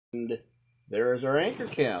And there's our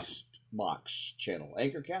Anchorcast box channel.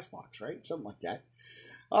 Anchorcast box, right? Something like that.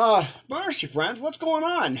 Mercy, friends, what's going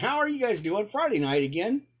on? How are you guys doing? Friday night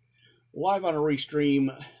again. Live on a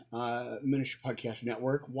Restream Ministry Podcast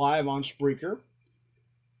Network. Live on Spreaker.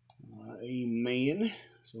 Amen.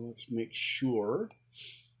 So let's make sure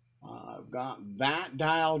I've got that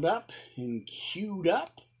dialed up and queued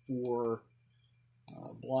up for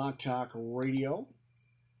Blog Talk Radio.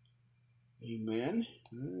 Amen.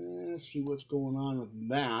 Let's see what's going on with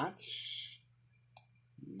that.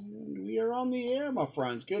 And we are on the air, my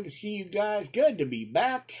friends. Good to see you guys. Good to be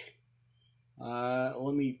back.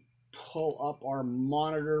 Let me pull up our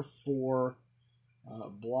monitor for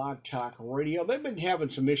Blog Talk Radio. They've been having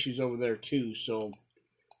some issues over there too, so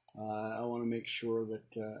I want to make sure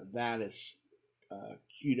that that is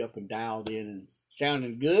queued up and dialed in and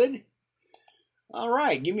sounding good. All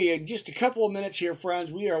right, give me just a couple of minutes here,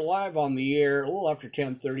 friends. We are live on the air a little after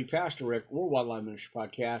 10:30. Pastor Rick, Worldwide Live Ministry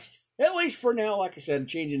Podcast. At least for now, like I said, I'm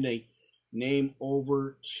changing the name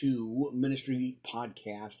over to Ministry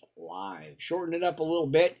Podcast Live. Shorten it up a little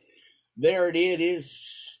bit. There it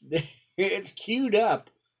is. It's queued up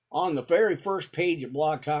on the very first page of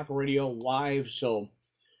Blog Talk Radio Live. So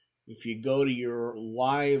if you go to your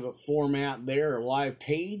live format there, or live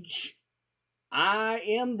page, I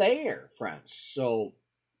am there, friends. So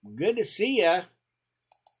good to see ya.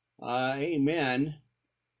 Amen.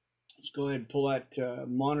 Let's go ahead and pull that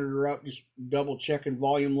monitor up, just double checking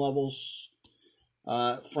volume levels.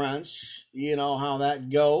 Friends, you know how that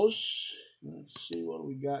goes. Let's see what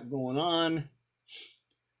we got going on.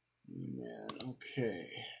 Amen. Okay,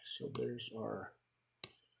 so there's our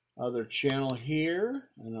other channel here,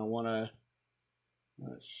 and I want to,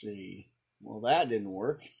 let's see. Well, that didn't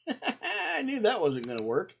work. I knew that wasn't going to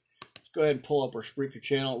work. Let's go ahead and pull up our Spreaker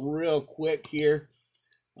channel real quick here,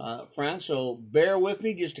 friends. So bear with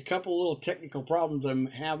me. Just a couple little technical problems I'm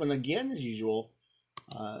having again, as usual,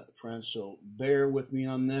 friends. So bear with me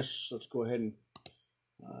on this. Let's go ahead and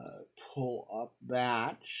pull up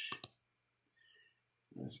that.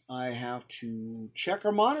 As I have to check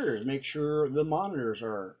our monitors, make sure the monitors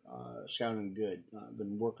are sounding good. I've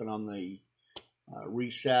been working on the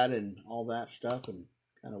reset and all that stuff, and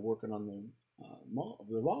kind of working on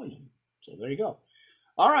the volume. So there you go.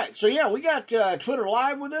 All right, so yeah, we got Twitter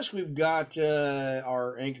Live with us. We've got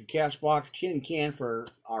our Anchorcast box tin can for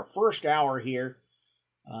our first hour here.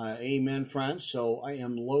 Amen, friends. So I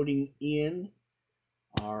am loading in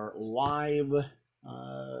our live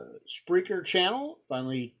Spreaker channel.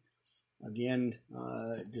 Finally, again,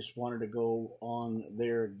 just wanted to go on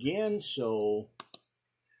there again. So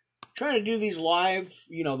trying to do these live,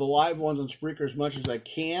 the live ones on Spreaker as much as I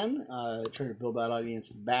can. Trying to build that audience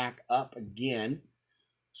back up again.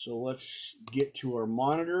 So let's get to our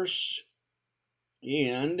monitors.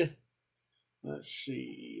 And let's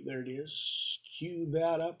see. There it is. Cue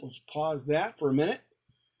that up. Let's pause that for a minute.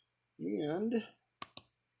 And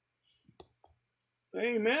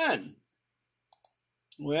amen.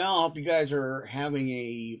 Well, I hope you guys are having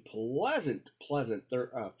a pleasant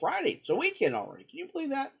Friday. It's a weekend already. Can you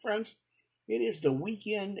believe that, friends? It is the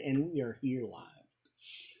weekend, and we are here live.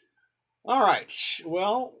 All right.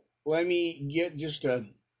 Well, let me get just a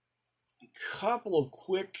couple of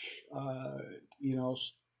quick,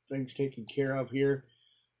 things taken care of here.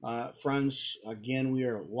 Friends, again, we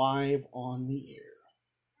are live on the air.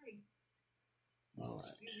 All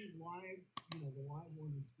right.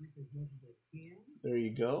 There you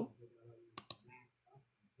go.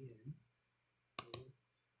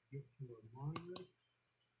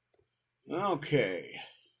 Okay.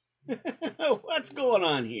 What's going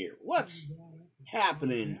on here? What's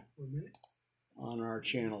happening on our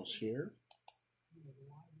channels here?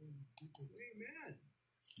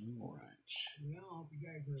 All right. Well, you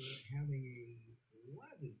guys are having a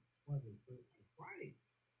pleasant Friday.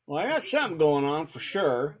 Well, I got something going on for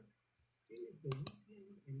sure.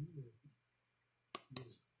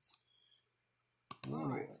 All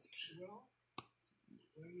right.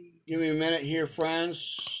 Give me a minute here,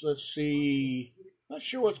 friends. Let's see. Not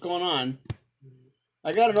sure what's going on.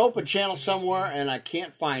 I got an open channel somewhere, and I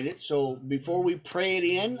can't find it. So before we pray it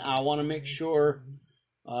in, I want to make sure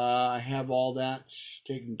I have all that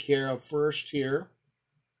taken care of first here.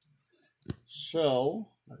 So,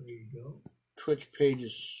 there you go. Twitch page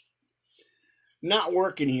is not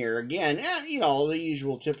working here again. The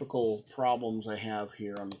usual typical problems I have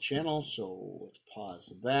here on the channel. So let's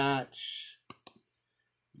pause that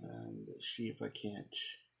and see if I can't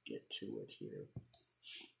get to it here.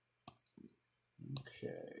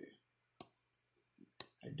 Okay.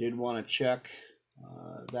 I did want to check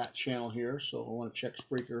that channel here, so I want to check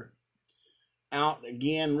Spreaker out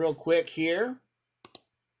again real quick here.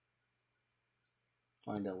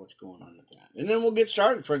 Find out what's going on with that. And then we'll get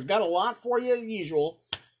started, friends. Got a lot for you as usual.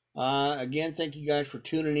 Again, thank you guys for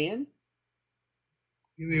tuning in.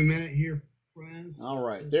 Give me a minute here, friends. All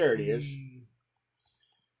right, there it is.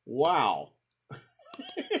 Wow.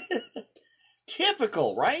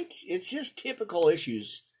 Typical, right? It's just typical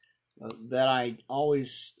issues that I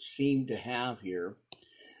always seem to have here.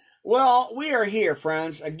 Well, we are here,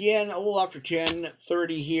 friends. Again, a little after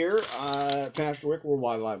 10:30 here. Pastor Rick,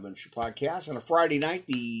 Worldwide Live Ministry Podcast on a Friday night,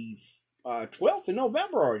 the 12th of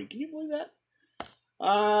November already. Can you believe that?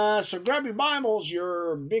 So grab your Bibles,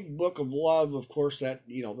 your big book of love, of course, that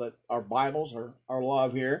our Bibles are our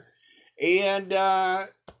love here. And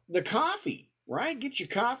the coffee, right? Get your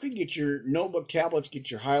coffee, get your notebook tablets,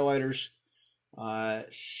 get your highlighters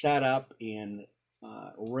set up and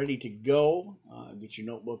ready to go. Get your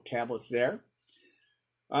notebook tablets there.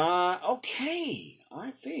 Okay,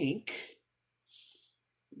 I think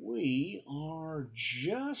we are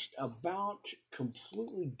just about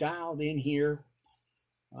completely dialed in here.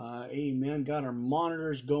 Amen. Got our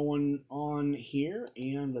monitors going on here,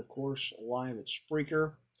 and of course live at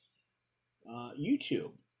Spreaker,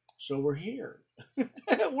 YouTube. So we're here.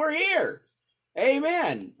 We're here.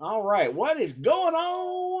 Amen. All right. What is going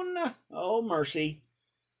on? Oh, mercy.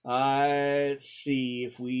 Let's see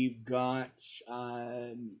if we've got,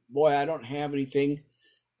 boy, I don't have anything.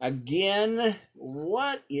 Again,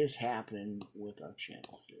 what is happening with our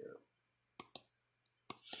channel here?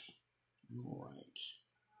 All right.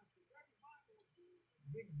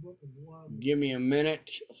 Give me a minute,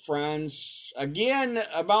 friends. Again,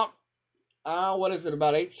 about,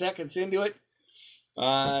 about 8 seconds into it.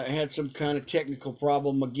 I had some kind of technical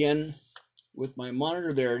problem again with my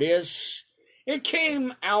monitor. There it is. It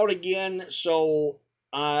came out again, so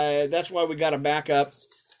that's why we got a backup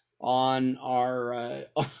on our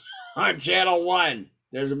on channel 1.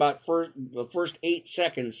 There's about the first 8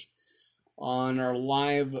 seconds on our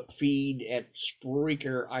live feed at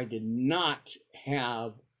Spreaker. I did not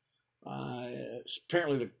have.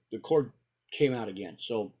 Apparently, the cord came out again,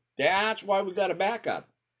 so that's why we got a backup.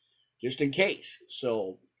 Just in case.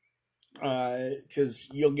 So, because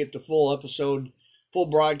you'll get the full episode, full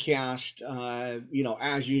broadcast,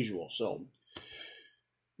 as usual. So,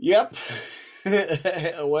 yep.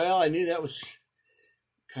 Well, I knew that was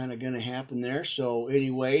kind of going to happen there. So,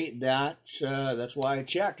 anyway, that's why I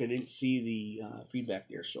checked. I didn't see the feedback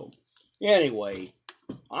there. So, anyway,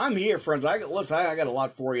 I'm here, friends. I got a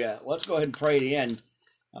lot for you. Let's go ahead and pray it in,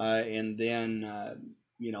 and then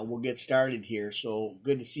we'll get started here. So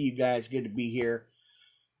good to see you guys. Good to be here.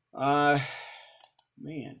 Man.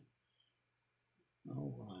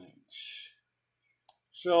 All right.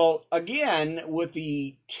 So again, with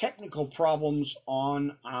the technical problems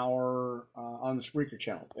on our on the Spreaker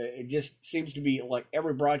channel, it just seems to be like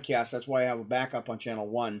every broadcast. That's why I have a backup on channel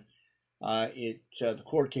 1. The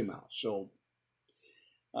cord came out, so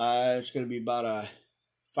it's going to be about a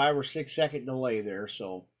 5 or 6 second delay there.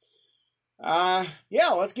 So.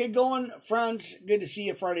 Let's get going, friends. Good to see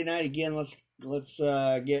you Friday night again. Let's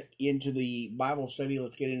get into the Bible study.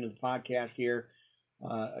 Let's get into the podcast here.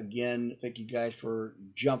 Again, thank you guys for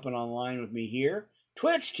jumping online with me here.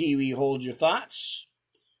 Twitch TV holds your thoughts.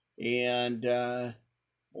 And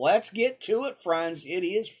let's get to it, friends. It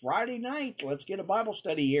is Friday night. Let's get a Bible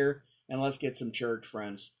study here, and let's get some church,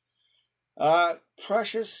 friends.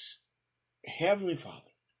 Precious Heavenly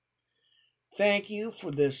Father, thank you for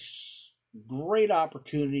this great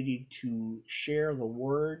opportunity to share the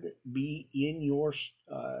word, be in your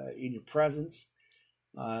presence.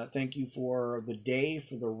 Thank you for the day,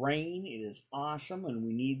 for the rain. It is awesome, and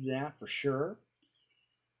we need that for sure.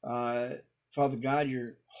 Father God,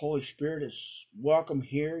 your Holy Spirit is welcome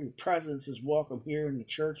here. Your presence is welcome here in the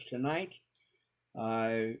church tonight.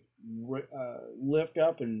 Lift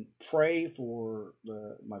up and pray for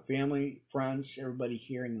my family, friends, everybody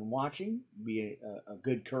hearing and watching. Be a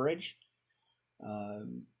good courage.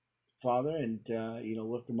 Father, and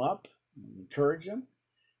lift them up, encourage them.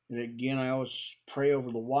 And again, I always pray over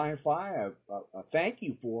the Wi-Fi. I thank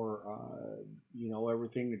you for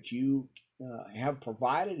everything that you have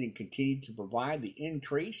provided and continue to provide, the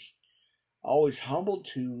increase. Always humbled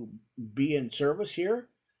to be in service here.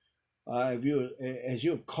 As you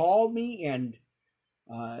have called me, and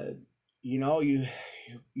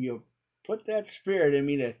you put that spirit in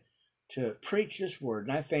me to preach this word,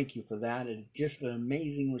 and I thank you for that. It's just an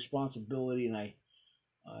amazing responsibility, and I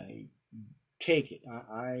take it,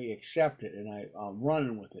 I accept it, and I'm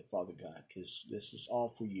running with it, Father God, because this is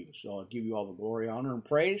all for you. So I'll give you all the glory, honor, and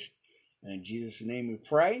praise, and in Jesus' name we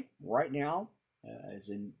pray right now, as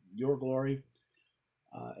in your glory.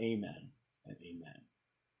 Amen and amen.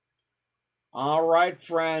 All right,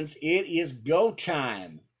 friends, it is go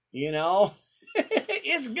time.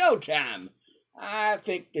 It's go time. I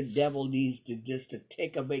think the devil needs to just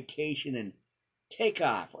take a vacation and take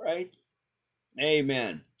off, right?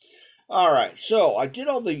 Amen. All right, so I did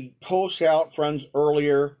all the posts out, friends,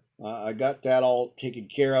 earlier. I got that all taken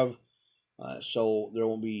care of, so there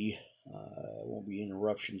won't be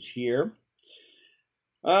interruptions here.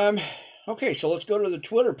 Okay, so let's go to the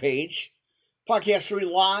Twitter page, Podcast 3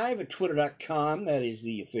 Live at twitter.com. That is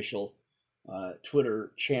the official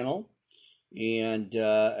Twitter channel. And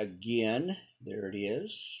again, there it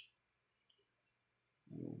is.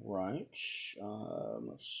 Right.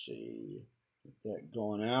 Let's see. Get that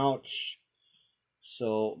going out.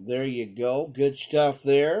 So there you go. Good stuff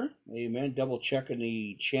there. Amen. Double checking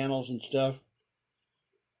the channels and stuff.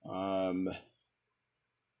 All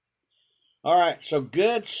right. So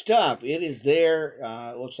good stuff. It is there.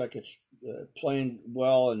 It looks like it's playing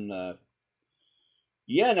well, and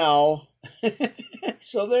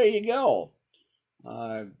so there you go.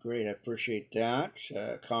 Great. I appreciate that.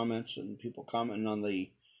 Comments and people commenting on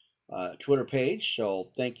the Twitter page. So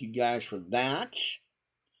thank you guys for that.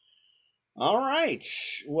 All right.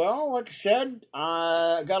 Well, like I said,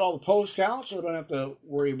 I got all the posts out, so I don't have to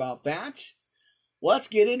worry about that. Let's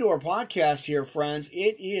get into our podcast here, friends.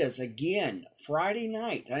 It is, again, Friday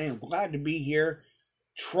night. I am glad to be here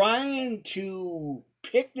trying to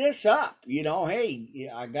pick this up. Hey,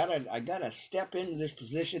 I gotta step into this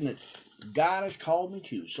position that God has called me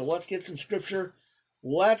to. So let's get some scripture.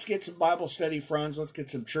 Let's get some Bible study, friends. Let's get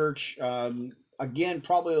some church. Again,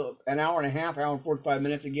 probably an hour and a half, hour and 45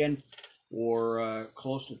 minutes again, or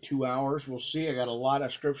close to 2 hours. We'll see. I got a lot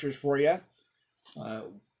of scriptures for you.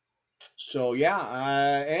 And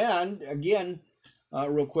again,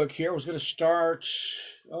 real quick here, I was going to start,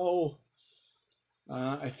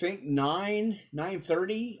 I think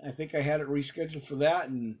 9:30. I think I had it rescheduled for that.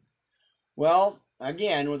 And, well,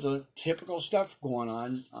 again, with the typical stuff going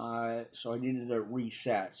on, so I needed to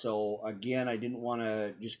reset. So, again, I didn't want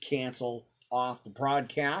to just cancel off the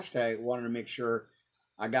broadcast. I wanted to make sure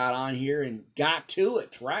I got on here and got to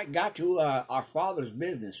it, right? Got to our Father's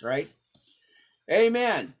business, right?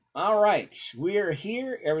 Amen. All right. We are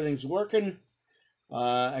here. Everything's working.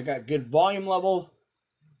 I got good volume level.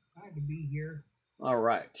 Glad to be here. All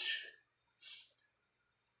right.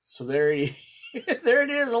 So there it is. There it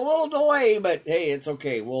is. A little delay, but hey, it's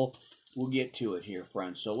okay. We'll get to it here,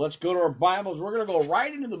 friends. So let's go to our Bibles. We're going to go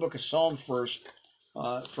right into the book of Psalms first.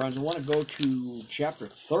 Friends, I want to go to chapter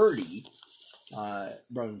 30.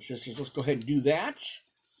 Brothers and sisters, let's go ahead and do that.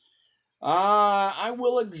 I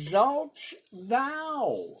will exalt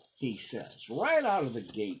thou, he says, right out of the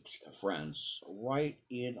gate, friends, right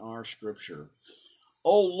in our scripture.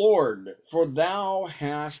 O Lord, for thou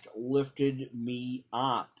hast lifted me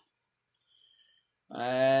up,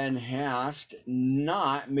 and hast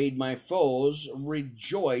not made my foes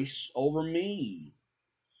rejoice over me.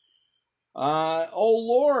 O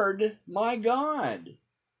Lord, my God,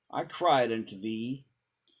 I cried unto thee,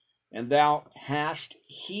 and thou hast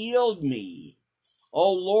healed me. O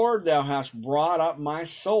Lord, thou hast brought up my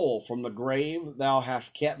soul from the grave. Thou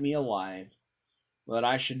hast kept me alive, that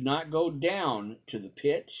I should not go down to the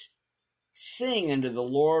pit. Sing unto the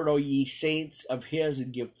Lord, O ye saints of his,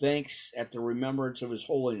 and give thanks at the remembrance of his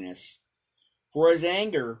holiness. For his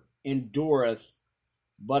anger endureth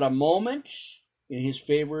but a moment, in his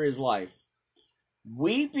favor is life.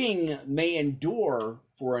 Weeping may endure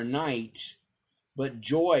for a night, but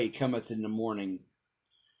joy cometh in the morning.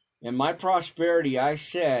 In my prosperity I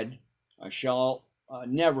said, I shall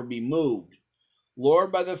never be moved.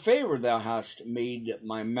 Lord, by the favor thou hast made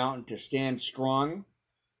my mountain to stand strong.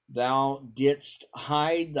 Thou didst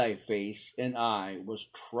hide thy face, and I was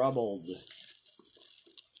troubled.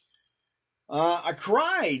 I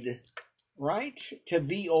cried, right, to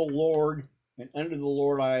thee, O Lord, and unto the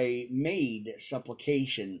Lord I made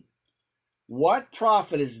supplication. What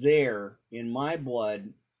profit is there in my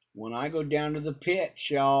blood? When I go down to the pit,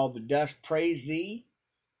 shall the dust praise thee?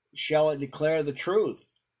 Shall it declare the truth?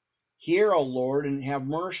 Hear, O Lord, and have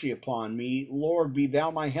mercy upon me. Lord, be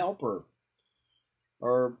thou my helper.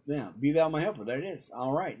 Be thou my helper. There it is.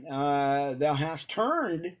 All right. Thou hast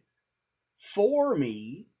turned for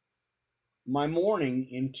me my mourning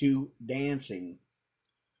into dancing.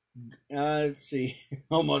 Let's see.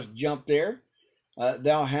 Almost jumped there.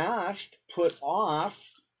 Thou hast put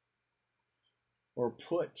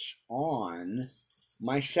on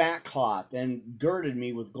my sackcloth and girded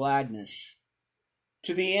me with gladness,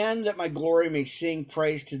 to the end that my glory may sing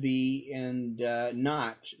praise to thee and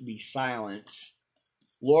not be silent.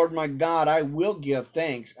 Lord my God, I will give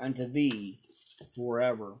thanks unto thee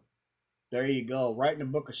forever. There you go. Right in the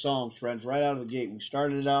book of Psalms, friends, right out of the gate. We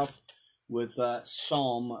started it off with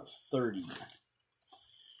Psalm 30.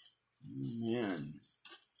 Amen.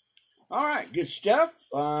 All right, good stuff.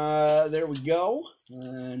 There we go.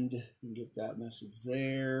 And get that message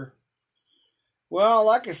there. Well,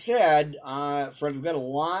 like I said, friends, we've got a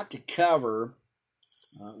lot to cover.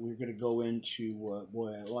 We're going to go into,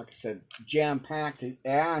 boy, like I said, jam-packed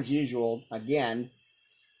as usual again.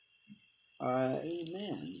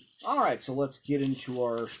 Amen. All right, so let's get into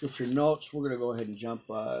our scripture notes. We're going to go ahead and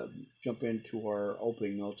jump into our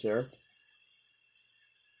opening notes there.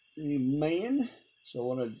 Amen. So I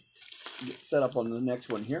want to get set up on the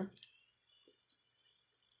next one here.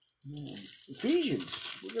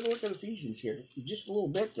 Ephesians. We're going to look at Ephesians here. Just a little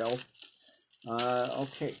bit, though.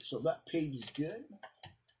 Okay, so that page is good.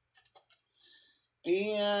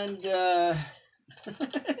 And as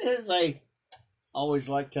I always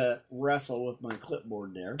like to wrestle with my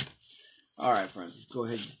clipboard there. All right, friends, let's go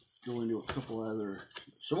ahead and go into a couple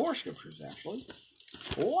some more scriptures, actually.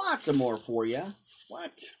 Lots of more for you.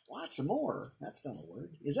 What? Lots of more. That's not a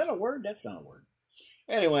word. Is that a word? That's not a word.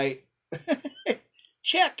 Anyway,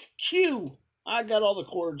 check, cue. I got all the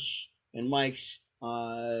cords and mics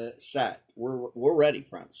set. We're ready,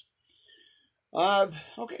 friends.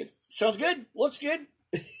 Okay, sounds good. Looks good.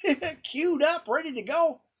 Queued up, ready to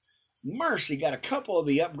go. Mercy got a couple of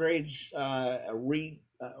the upgrades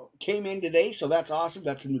came in today, so that's awesome.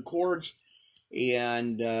 Got some new cords,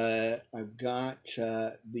 and I've got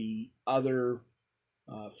the other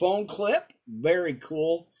phone clip. Very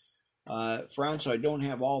cool. Friends, so I don't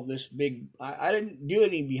have all this big. I didn't do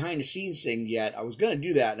any behind the scenes thing yet. I was going to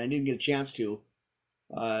do that, and I didn't get a chance to.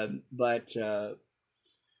 But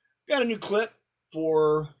got a new clip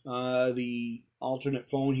for the alternate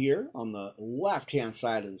phone here on the left-hand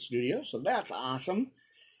side of the studio, so that's awesome.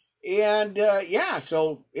 And yeah,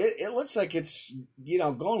 so it looks like it's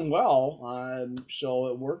going well. So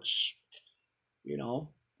it works.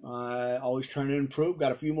 Always trying to improve.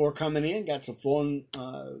 Got a few more coming in. Got some phone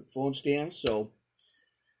stands. So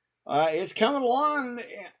it's coming along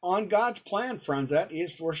on God's plan, friends. That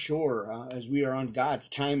is for sure. As we are on God's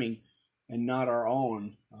timing and not our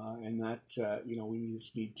own. And that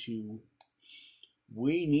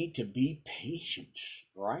we need to be patient,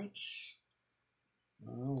 right?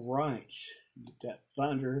 All right. Get that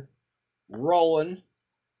thunder rolling.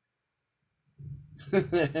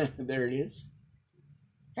 There it is.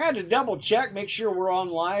 Had to double check, make sure we're on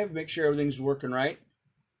live, make sure everything's working right.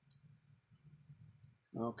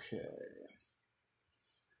 Okay.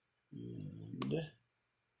 And I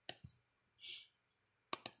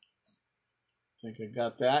think I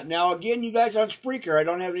got that. Now, again, you guys on Spreaker, I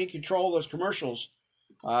don't have any control of those commercials.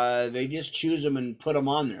 They just choose them and put them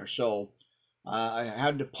on there. So I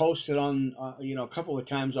had to post it on, a couple of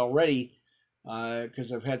times already.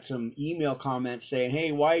 Because I've had some email comments saying,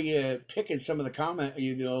 "Hey, why are you picking some of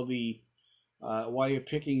the why are you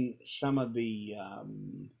picking some of the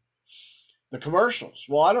commercials?"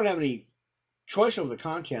 Well, I don't have any choice over the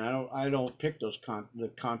content. I don't pick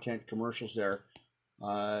the content commercials there.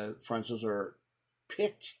 Friends, those are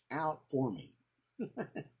picked out for me.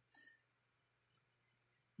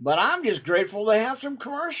 But I'm just grateful to have some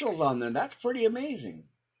commercials on there. That's pretty amazing,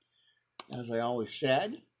 as I always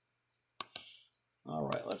said. All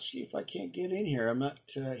right, let's see if I can't get in here. I'm not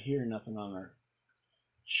hearing nothing on our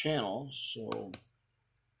channel, so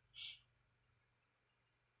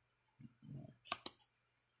I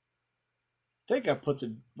think I put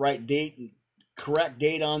the right date and correct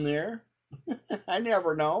date on there. I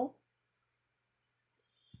never know.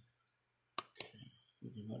 Okay,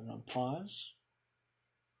 we can put it on pause.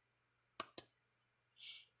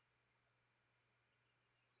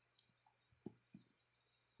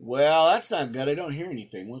 Well, that's not good. I don't hear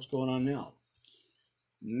anything. What's going on now?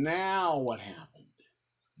 Now what happened?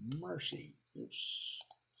 Mercy. Oops.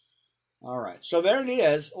 All right. So there it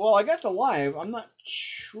is. Well, I got the live. I'm not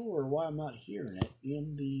sure why I'm not hearing it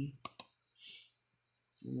in the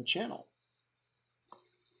channel.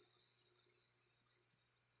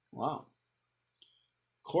 Wow.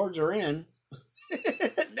 Chords are in.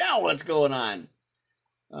 Now what's going on?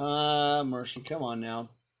 Mercy. Come on now.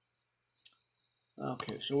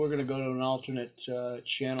 Okay, so we're going to go to an alternate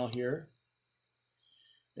channel here.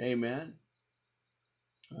 Amen.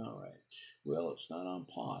 All right. Well, it's not on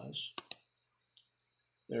pause.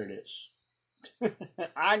 There it is.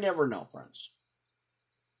 I never know, friends.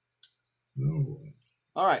 No.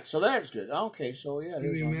 All right, so that's good. Okay, so yeah.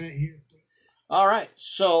 Give me a minute here. All right,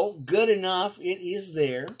 so good enough. It is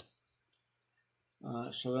there.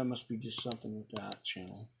 So that must be just something with that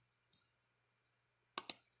channel.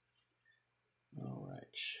 All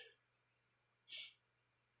right.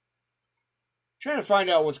 Trying to find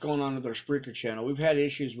out what's going on with our Spreaker channel. We've had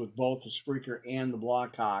issues with both the Spreaker and the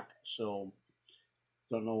Blog Talk, so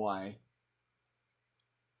don't know why.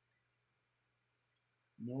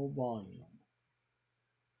 No volume.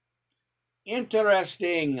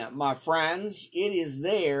 Interesting, my friends. It is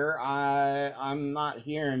there. I'm not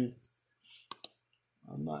hearing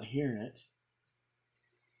it.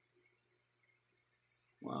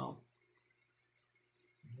 Wow.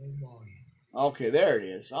 No volume. Okay, there it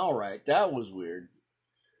is. All right, that was weird.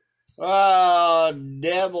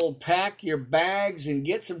 Devil, pack your bags and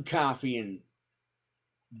get some coffee and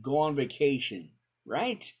go on vacation,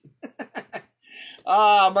 right?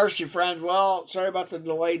 Mercy, friends. Well, sorry about the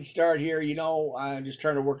delayed start here. You know, I'm just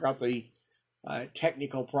trying to work out the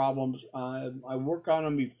technical problems. I worked on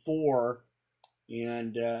them before,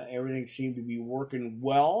 and everything seemed to be working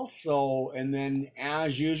well. So, and then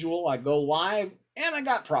as usual, I go live and I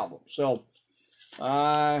got problems. So,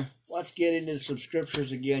 let's get into some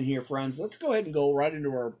scriptures again here, friends. Let's go ahead and go right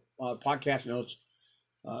into our podcast notes,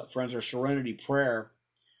 friends, our serenity prayer.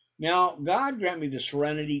 Now, God grant me the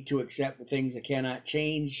serenity to accept the things I cannot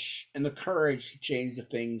change and the courage to change the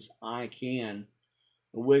things I can.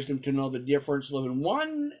 The wisdom to know the difference, living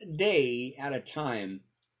one day at a time,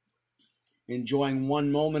 enjoying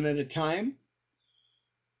one moment at a time,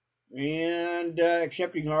 and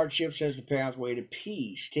accepting hardships as the pathway to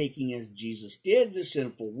peace, taking as Jesus did the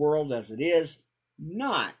sinful world as it is,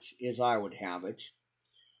 not as I would have it,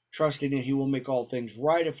 trusting that he will make all things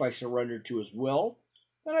right if I surrender to his will,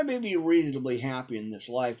 that I may be reasonably happy in this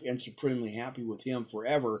life and supremely happy with him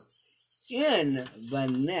forever in the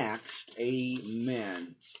next.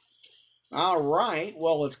 Amen. All right,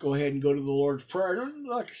 well, let's go ahead and go to the Lord's Prayer.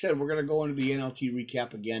 Like I said, we're going to go into the NLT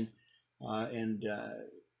recap again and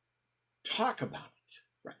talk about it,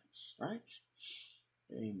 friends, right?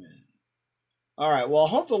 Amen. All right, well, I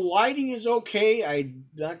hope the lighting is okay.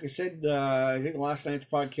 Like I said, I think last night's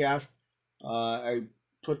podcast, I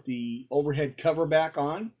put the overhead cover back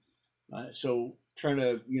on. So try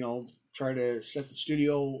to set the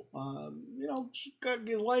studio, got to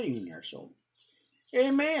get lighting in there. So,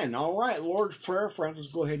 amen. All right, Lord's Prayer, friends,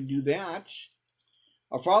 let's go ahead and do that.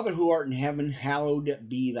 Our Father who art in heaven, hallowed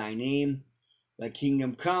be thy name. Thy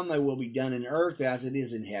kingdom come, thy will be done in earth as it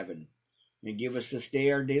is in heaven. And give us this day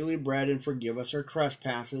our daily bread, and forgive us our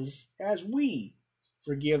trespasses, as we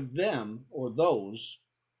forgive them, or those,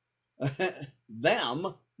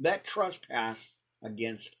 them that trespass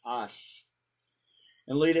against us.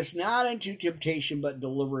 And lead us not into temptation, but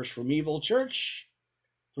deliver us from evil, church.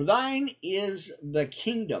 For thine is the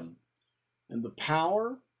kingdom, and the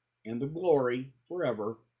power, and the glory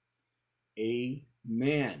forever.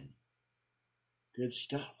 Amen. Good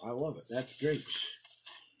stuff. I love it. That's great.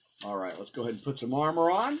 All right, let's go ahead and put some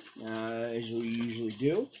armor on, as we usually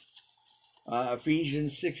do.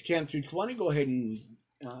 Ephesians 6:10 through 20. Go ahead and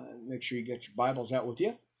make sure you get your Bibles out with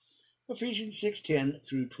you. Ephesians 6:10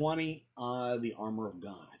 through 20, the armor of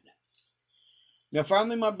God. Now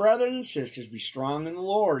finally, my brethren and sisters, be strong in the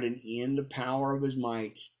Lord and in the power of his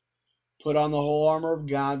might. Put on the whole armor of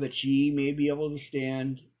God, that ye may be able to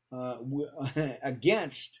stand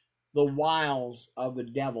against the wiles of the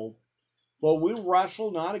devil. For we wrestle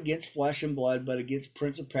not against flesh and blood, but against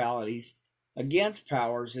principalities, against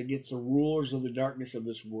powers, against the rulers of the darkness of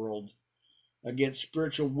this world, against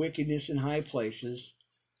spiritual wickedness in high places.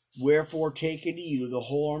 Wherefore take unto you the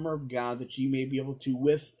whole armor of God, that ye may be able to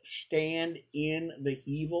withstand in the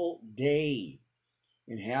evil day.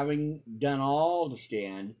 And having done all to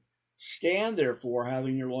stand, stand therefore,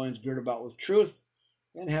 having your loins girt about with truth,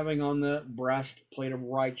 and having on the breastplate of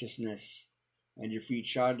righteousness, and your feet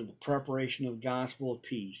shod with the preparation of the gospel of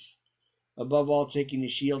peace. Above all, taking the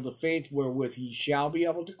shield of faith, wherewith ye shall be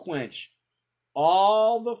able to quench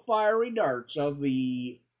all the fiery darts of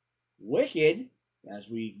the wicked, as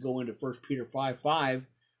we go into 1 Peter 5:5,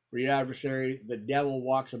 for your adversary, the devil,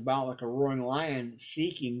 walks about like a roaring lion,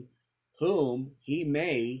 seeking whom he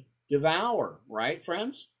may devour. Right,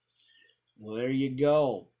 friends? Well, there you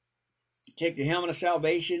go. Take the helmet of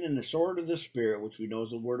salvation and the sword of the Spirit, which we know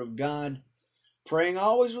is the word of God, praying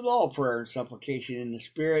always with all prayer and supplication in the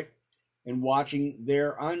Spirit, and watching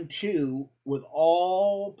thereunto with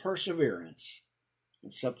all perseverance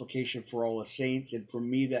and supplication for all the saints, and for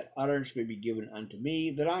me, that utterance may be given unto me,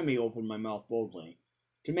 that I may open my mouth boldly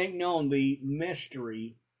to make known the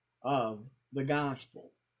mystery of the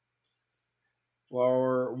gospel,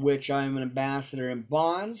 for which I am an ambassador in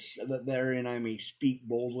bonds, that therein I may speak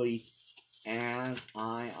boldly as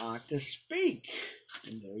I ought to speak.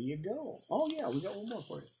 And there you go. Oh, yeah, we got one more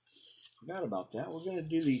for you. Forgot about that. We're going to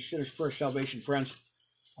do the Sinner's Prayer Salvation, friends.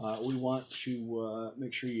 We want to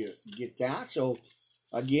make sure you get that. So,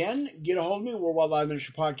 again, get a hold of me, Worldwide Live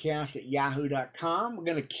Ministry Podcast at yahoo.com. We're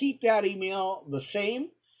going to keep that email the same.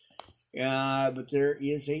 But there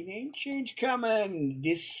is a name change coming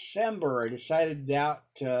December. I decided that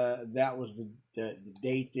that was the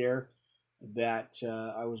date there that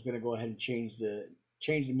I was going to go ahead and change the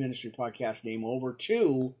Ministry Podcast name over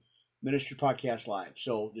to Ministry Podcast Live.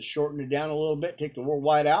 So just shorten it down a little bit, take the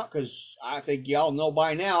worldwide out, because I think y'all know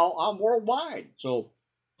by now I'm worldwide. So,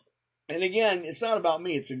 and again, it's not about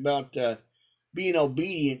me. It's about being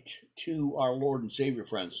obedient to our Lord and Savior,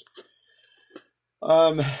 friends.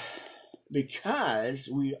 Because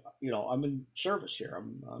I'm in service here.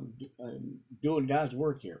 I'm doing God's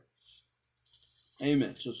work here.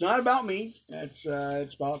 Amen. So it's not about me. It's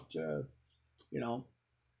about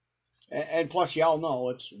and plus y'all know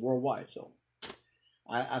it's worldwide. So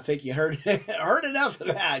I think you heard enough of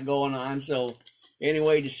that going on. So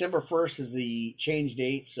anyway, December 1st is the change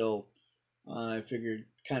date. So I figured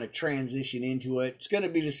kind of transition into it. It's going to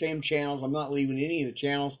be the same channels. I'm not leaving any of the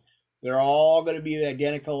channels. They're all going to be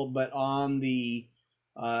identical, but on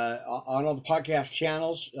all the podcast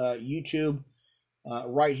channels, YouTube,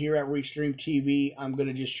 right here at Restream TV, I'm going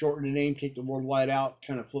to just shorten the name, take the worldwide out,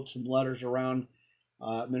 kind of flip some letters around,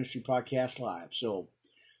 Ministry Podcast Live. So,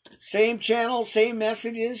 same channel, same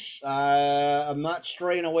messages. I'm not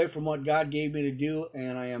straying away from what God gave me to do,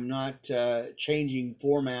 and I am not changing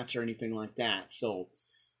formats or anything like that. So,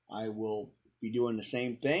 I will be doing the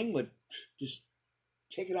same thing, but just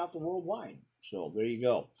take it out the worldwide. So there you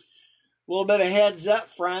go. A little bit of heads up,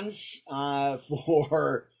 friends,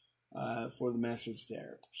 for the message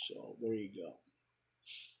there. So there you go.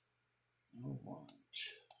 All right.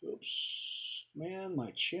 Oops, man,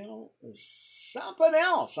 my channel is something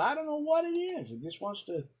else. I don't know what it is. It just wants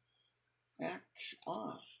to act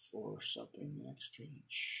off or something.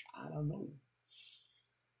 Exchange. I don't know.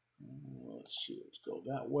 Let's see. Let's go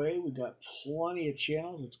that way. We got plenty of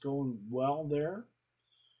channels. It's going well there.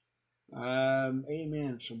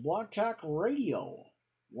 Amen. So Blog Talk Radio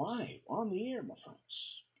live on the air, my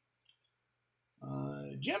friends.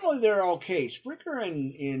 Generally they're okay. Spreaker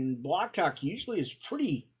and Blog Talk usually is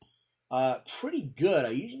pretty good. I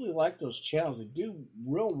usually like those channels. They do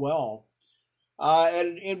real well.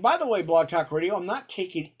 And by the way, Blog Talk Radio, I'm not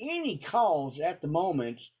taking any calls at the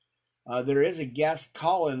moment. There is a guest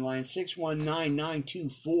call-in line,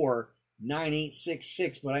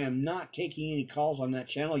 619-924-9866, but I am not taking any calls on that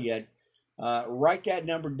channel yet. Write that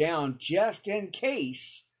number down just in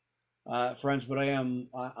case, friends. But I'm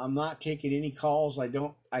not taking any calls.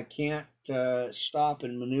 I can't stop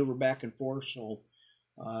and maneuver back and forth. So,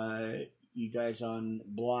 you guys on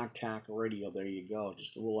Blog Talk Radio, there you go.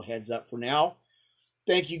 Just a little heads up for now.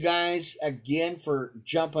 Thank you guys again for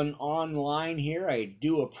jumping online here. I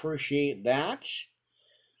do appreciate that.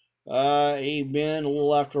 Amen. A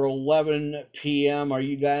little after 11 p.m. Are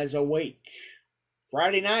you guys awake?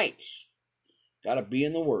 Friday night. Got to be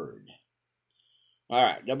in the Word. All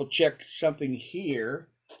right, double check something here.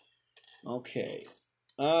 Okay.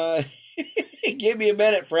 Give me a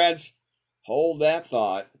minute, friends. Hold that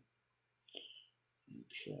thought.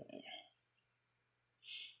 Okay.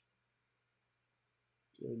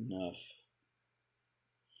 Good enough.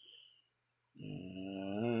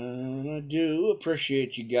 I do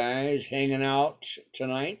appreciate you guys hanging out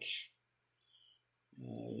tonight.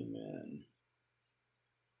 Amen.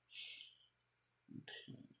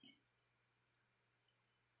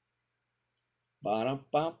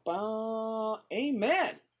 Ba-da-ba-ba.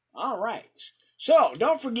 Amen. All right. So,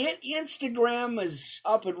 don't forget, Instagram is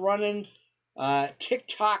up and running.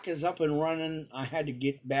 TikTok is up and running. I had to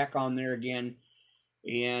get back on there again.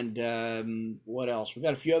 And what else? We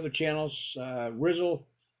got a few other channels. Rizzle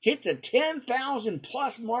hit the 10,000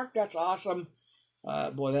 plus mark. That's awesome.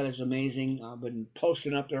 Boy, that is amazing. I've been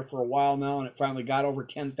posting up there for a while now, and it finally got over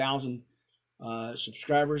 10,000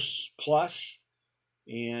 subscribers plus.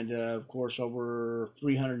 And, of course, over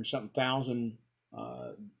 300-something thousand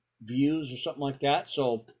views or something like that.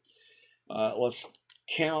 So let's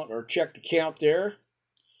count or check the count there.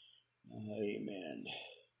 Amen.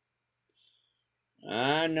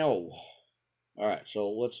 I know. All right, so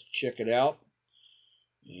let's check it out.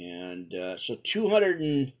 And so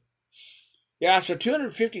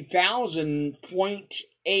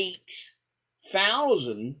 250,000.8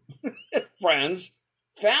 friends.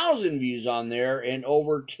 1,000 views on there and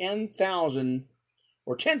over 10,000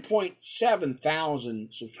 or 10.7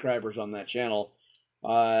 thousand subscribers on that channel.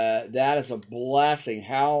 That is a blessing.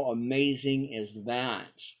 How amazing is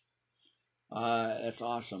that? That's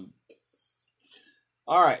awesome.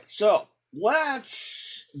 All right, so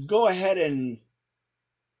let's go ahead and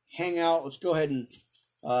hang out. Let's go ahead and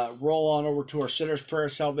roll on over to our Sinner's Prayer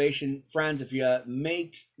of Salvation. Friends, if you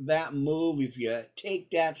make that move, if you take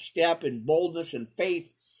that step in boldness and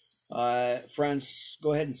faith, friends,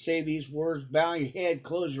 go ahead and say these words. Bow your head,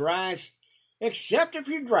 close your eyes, except if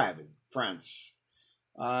you're driving, friends.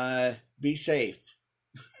 Be safe.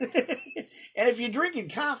 And if you're drinking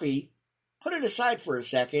coffee, put it aside for a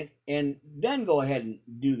second and then go ahead and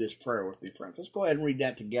do this prayer with me, friends. Let's go ahead and read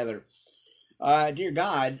that together. Dear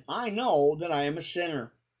God, I know that I am a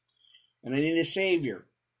sinner and I need a Savior.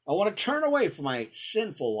 I want to turn away from my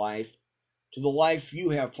sinful life to the life you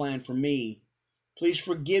have planned for me. Please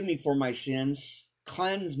forgive me for my sins,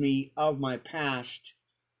 cleanse me of my past,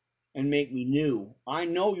 and make me new. I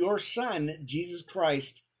know your Son, Jesus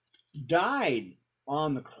Christ, died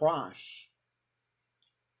on the cross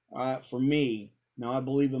for me. Now I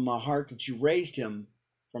believe in my heart that you raised him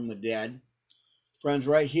from the dead. Friends,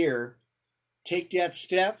 right here, take that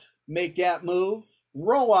step, make that move,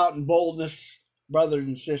 roll out in boldness, brothers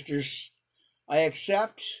and sisters. I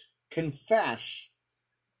accept, confess,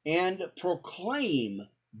 and proclaim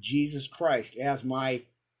Jesus Christ as my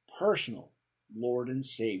personal Lord and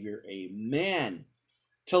Savior. Amen.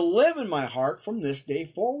 To live in my heart from this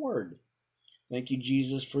day forward. Thank you,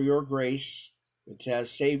 Jesus, for your grace that has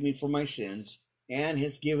saved me from my sins and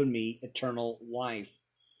has given me eternal life.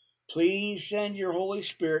 Please send your Holy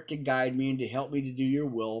Spirit to guide me and to help me to do your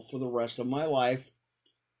will for the rest of my life.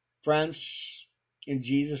 Friends, in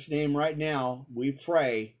Jesus' name right now, we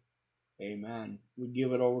pray. Amen. We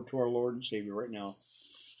give it over to our Lord and Savior right now.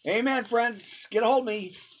 Amen, friends. Get a hold of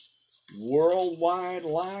me. Worldwide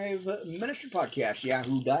Live Ministry Podcast,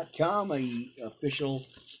 yahoo.com, a official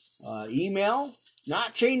email.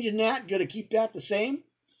 Not changing that. Going to keep that the same,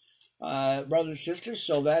 brothers and sisters.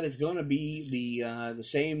 So that is going to be the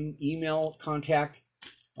same email contact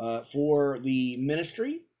for the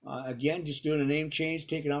ministry. Again, just doing a name change,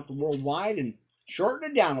 taking off the worldwide and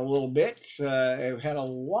shorten it down a little bit. I've had a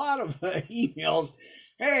lot of emails.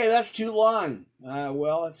 Hey, that's too long.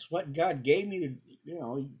 Well, that's what God gave me to,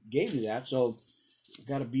 He gave me that, so I've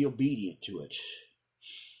got to be obedient to it.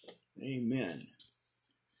 Amen.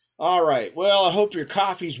 All right. Well, I hope your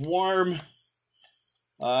coffee's warm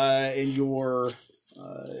and your,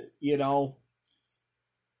 I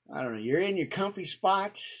don't know, you're in your comfy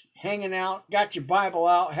spot, hanging out, got your Bible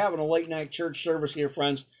out, having a late night church service here,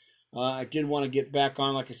 friends. I did want to get back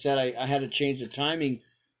on. Like I said, I had to change the timing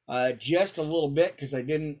just a little bit because I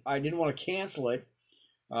didn't want to cancel it.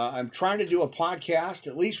 I'm trying to do a podcast,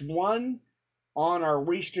 at least one, on our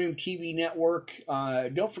Restream TV network.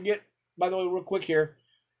 Don't forget, by the way, real quick here,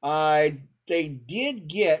 they did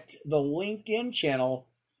get the LinkedIn channel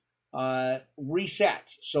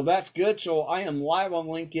reset, so that's good. So I am live on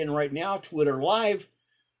LinkedIn right now, Twitter live.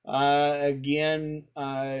 Again,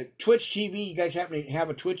 Twitch TV, you guys happen to have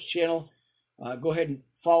a Twitch channel, go ahead and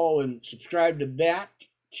follow and subscribe to that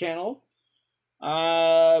channel.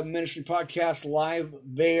 Ministry Podcast live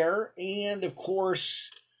there, and of course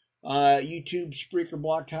YouTube, Spreaker,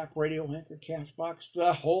 Blog Talk Radio, Anchor, Castbox,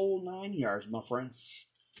 the whole 9 yards, my friends.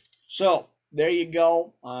 So there you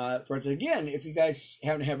go, friends. Again, if you guys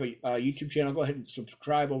haven't have a YouTube channel, go ahead and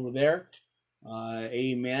subscribe over there.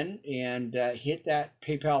 Amen. And hit that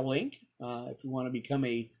PayPal link if you want to become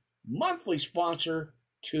a monthly sponsor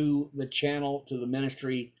to the channel, to the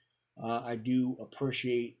ministry. I do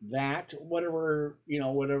appreciate that. Whatever the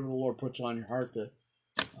Lord puts on your heart to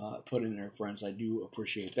put in there, friends, I do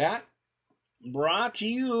appreciate that. Brought to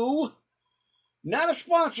you, not a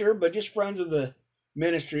sponsor, but just friends of the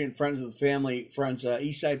ministry and friends of the family. Friends,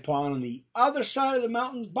 Eastside Pond on the other side of the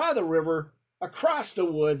mountains, by the river, across the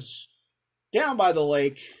woods, down by the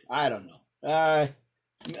lake. I don't know.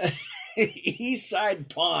 Eastside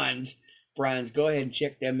Ponds, friends. Go ahead and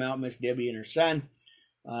check them out, Miss Debbie and her son.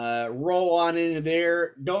 Roll on into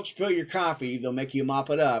there. Don't spill your coffee. They'll make you mop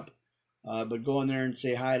it up. But go in there and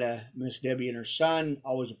say hi to Miss Debbie and her son.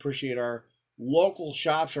 Always appreciate our local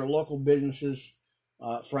shops, our local businesses,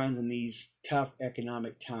 friends, in these tough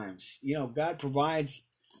economic times. God provides,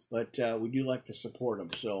 but we do like to support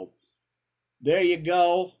them. So there you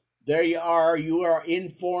go. There you are. You are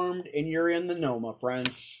informed and you're in the know, my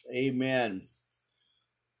friends. Amen.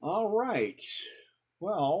 All right.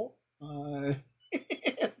 Well,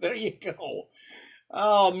 there you go.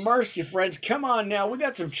 Oh, mercy, friends. Come on now. We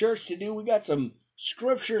got some church to do. We got some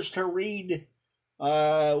scriptures to read. We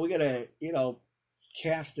got to,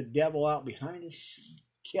 cast the devil out behind us.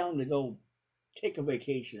 Tell him to go take a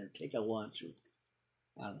vacation or take a lunch or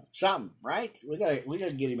I don't know, something, right? We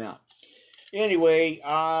gotta get him out. Anyway,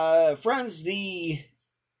 friends, what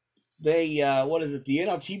is it? The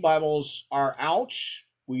NLT Bibles are out.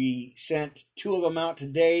 We sent 2 of them out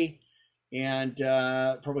today, and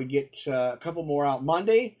probably get a couple more out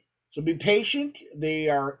Monday. So be patient. They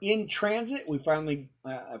are in transit. We finally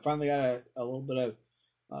got a little bit of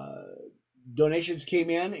donations came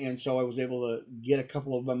in, and so I was able to get a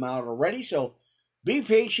couple of them out already. So be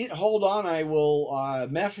patient. Hold on. I will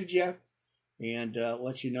message you and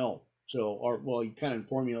let you know. So, you kind of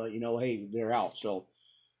inform you, let you know, hey, they're out. So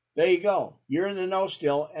there you go. You're in the know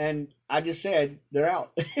still, and I just said they're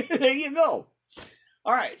out. There you go.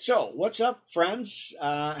 All right. So what's up, friends?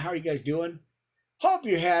 How are you guys doing? Hope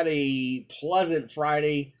you had a pleasant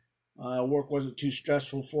Friday. Work wasn't too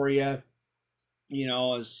stressful for you,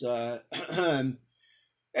 as as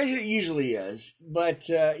it usually is. But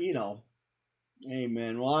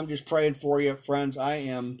amen. Well, I'm just praying for you, friends. I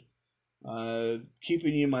am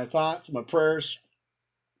keeping you in my thoughts, my prayers.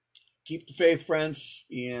 Keep the faith, friends,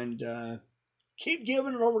 and keep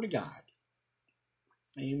giving it over to God.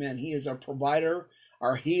 Amen. He is our provider,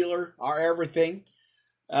 our healer, our everything.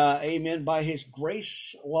 Amen. By his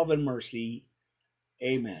grace, love, and mercy.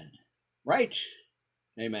 Amen. Right?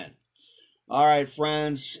 Amen. All right,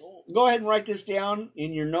 friends. Go ahead and write this down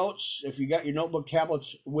in your notes. If you got your notebook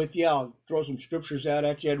tablets with you, I'll throw some scriptures out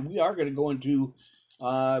at you. And we are going to go into,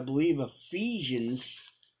 I believe, Ephesians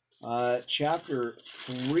chapter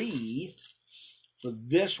 3 for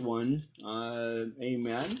this one.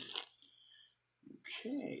 Amen.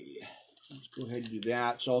 Okay. Let's go ahead and do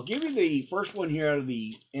that. So I'll give you the first one here out of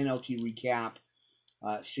the NLT Recap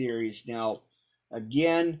series. Now,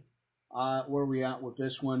 again, where are we at with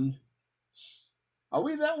this one? Are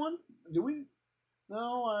we that one? Do we?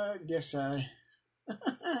 No, I guess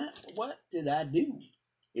what did I do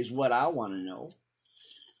is what I want to know.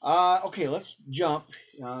 Okay, let's jump.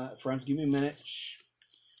 Friends, give me a minute.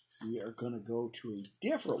 We are going to go to a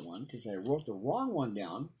different one because I wrote the wrong one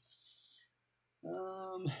down.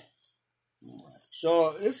 All right.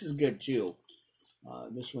 So this is good too.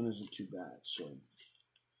 This one isn't too bad. So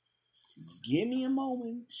give me a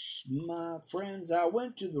moment, my friends. I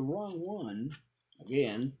went to the wrong one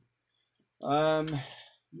again.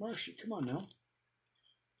 Mercy, come on now.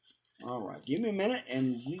 All right, give me a minute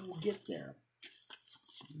and we will get there.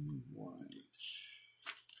 Right.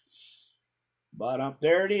 But up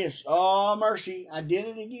there it is. Oh, mercy, I did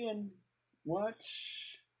it again. What?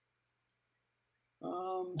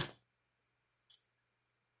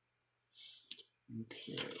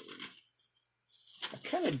 Okay. I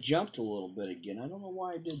kind of jumped a little bit again. I don't know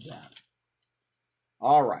why I did that.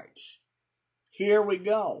 All right. Here we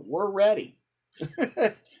go. We're ready.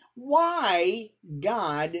 Why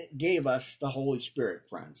God gave us the Holy Spirit,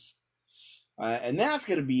 friends. And that's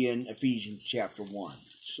going to be in Ephesians chapter 1.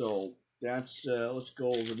 So that's let's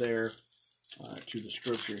go over there to the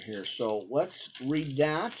scripture here. So let's read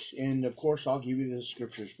that. And, of course, I'll give you the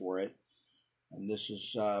scriptures for it. And this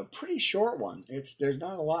is a pretty short one. There's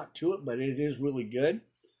not a lot to it, but it is really good.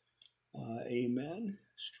 Amen.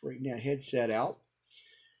 Straighten that headset out.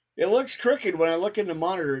 It looks crooked when I look in the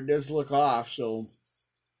monitor. It does look off. So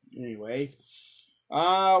anyway,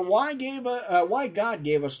 why God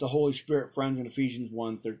gave us the Holy Spirit, friends, in Ephesians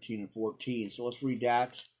 1, 13 and 14. So let's read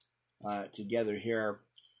that together here.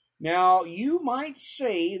 Now, you might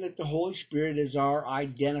say that the Holy Spirit is our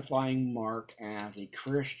identifying mark as a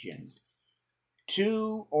Christian. But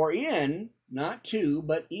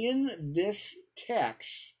in this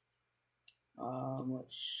text,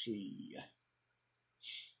 let's see.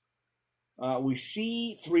 We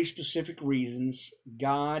see 3 specific reasons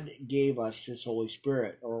God gave us His Holy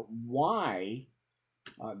Spirit, or why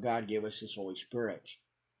God gave us His Holy Spirit.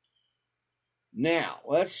 Now,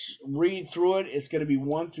 let's read through it. It's going to be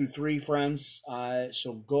 1 through 3, friends.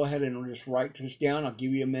 So go ahead and just write this down. I'll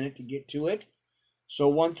give you a minute to get to it. So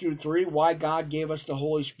 1 through 3, why God gave us the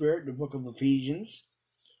Holy Spirit, the book of Ephesians.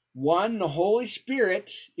 1, the Holy Spirit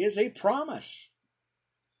is a promise.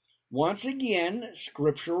 Once again,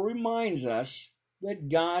 Scripture reminds us that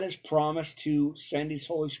God has promised to send His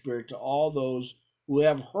Holy Spirit to all those who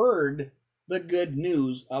have heard the good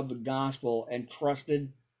news of the gospel and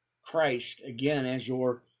trusted Christ, again, as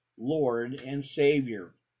your Lord and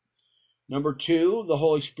Savior. Number 2, the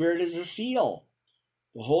Holy Spirit is a seal.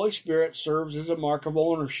 The Holy Spirit serves as a mark of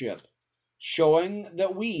ownership, showing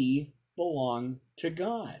that we belong to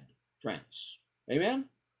God, friends. Amen?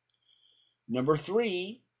 Number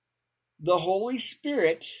 3, the Holy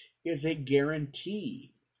Spirit is a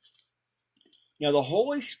guarantee. Now, the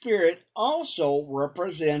Holy Spirit also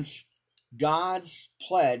represents God's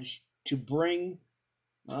pledge to bring,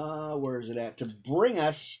 where is it at? To bring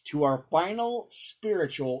us to our final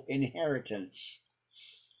spiritual inheritance.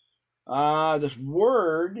 This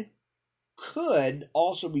word could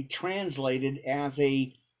also be translated as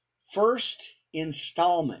a first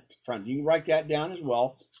installment. Friends, you can write that down as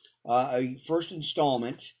well. A first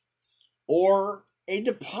installment or a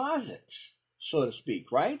deposit, so to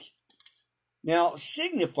speak, right? Now,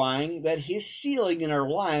 signifying that his sealing in our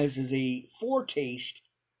lives is a foretaste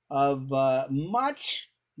of much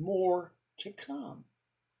more to come.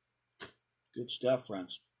 Good stuff,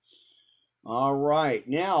 friends. All right.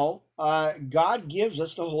 Now, God gives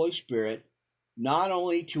us the Holy Spirit not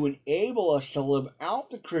only to enable us to live out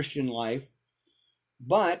the Christian life,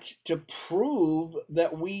 but to prove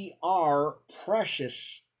that we are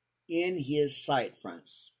precious in his sight,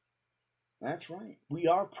 friends. That's right. We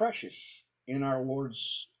are precious in our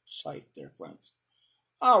Lord's sight there, friends.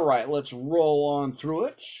 All right, let's roll on through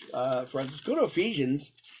it. Friends, let's go to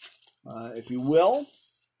Ephesians, if you will.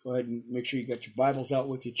 Go ahead and make sure you got your Bibles out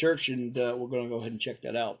with your church, and we're going to go ahead and check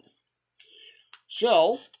that out.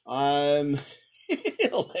 So, let me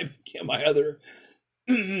get my other...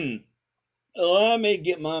 Let me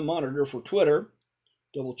get my monitor for Twitter.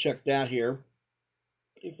 Double check that here.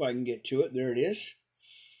 If I can get to it. There it is.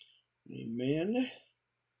 Amen.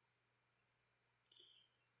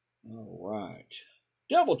 All right.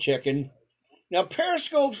 Double checking. Now,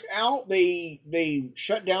 Periscope's out. They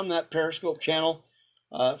shut down that Periscope channel,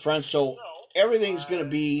 friends. So everything's going to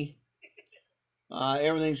be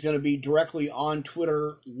directly on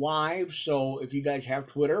Twitter Live. So if you guys have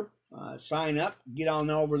Twitter, sign up. Get on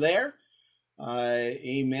over there.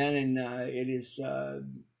 Amen. And it is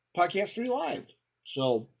Podcast 3 Live.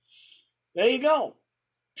 So there you go.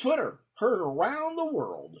 Twitter, heard around the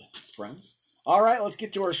world, friends. All right, let's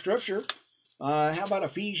get to our scripture. How about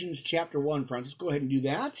Ephesians chapter 1, friends? Let's go ahead and do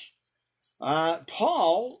that.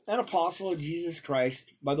 Paul, an apostle of Jesus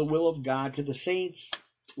Christ, by the will of God, to the saints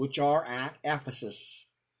which are at Ephesus,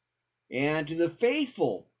 and to the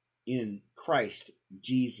faithful in Christ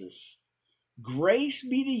Jesus. Grace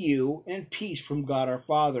be to you and peace from God our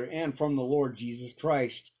Father and from the Lord Jesus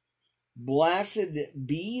Christ. Blessed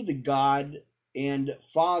be the God and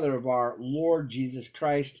Father of our Lord Jesus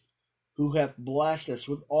Christ, who hath blessed us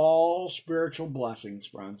with all spiritual blessings,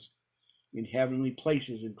 friends, in heavenly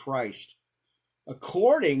places in Christ,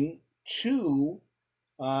 according to,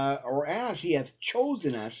 or as he hath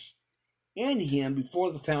chosen us in him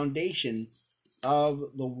before the foundation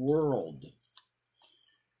of the world,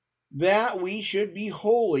 that we should be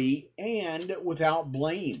holy and without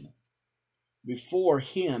blame before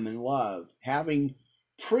him in love,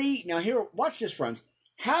 now here, watch this, friends,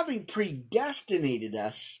 having predestinated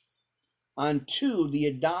us unto the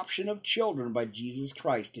adoption of children by Jesus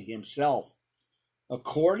Christ to himself,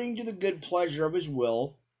 according to the good pleasure of his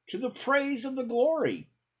will, to the praise of the glory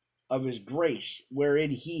of his grace,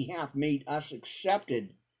 wherein he hath made us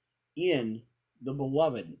accepted in the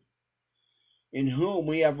beloved, in whom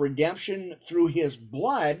we have redemption through his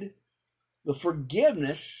blood, the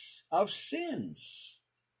forgiveness of sins.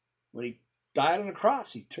 When he died on the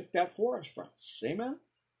cross, he took that for us, friends. Amen?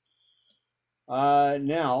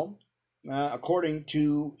 Now, according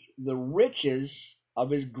to the riches of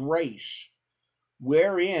his grace,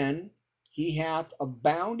 wherein he hath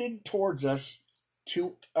abounded towards us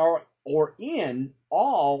or in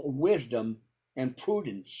all wisdom and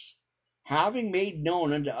prudence, having made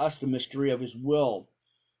known unto us the mystery of his will,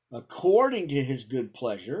 according to his good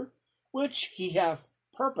pleasure, which he hath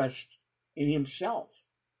purposed in himself,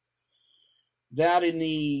 that in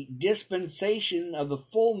the dispensation of the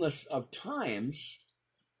fullness of times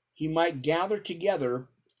he might gather together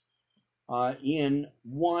in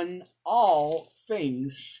one all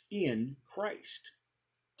things in Christ,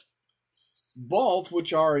 both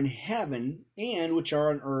which are in heaven and which are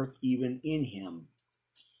on earth, even in him.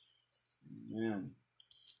 Amen.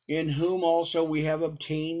 In whom also we have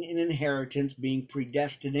obtained an inheritance, being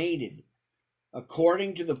predestinated,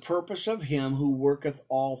 according to the purpose of him who worketh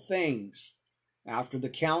all things, after the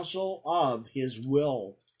counsel of his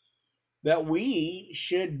will, that we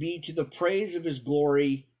should be to the praise of his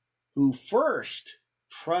glory, who first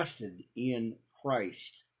trusted in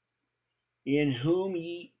Christ, in whom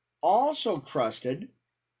ye also trusted,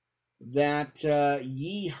 that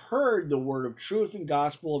ye heard the word of truth and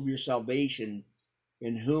gospel of your salvation,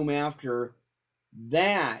 in whom after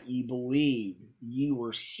that ye believed, ye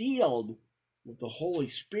were sealed with the Holy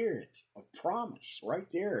Spirit of promise, right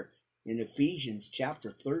there in Ephesians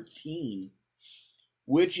chapter 13,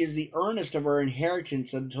 which is the earnest of our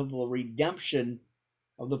inheritance until the redemption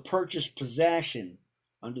of the purchased possession,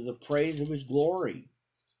 unto the praise of his glory.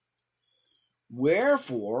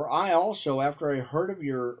 Wherefore I also, after I heard of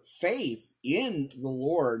your faith in the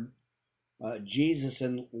Lord Jesus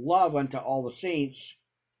and love unto all the saints,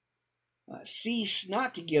 cease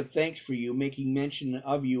not to give thanks for you, making mention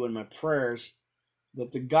of you in my prayers,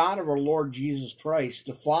 that the God of our Lord Jesus Christ,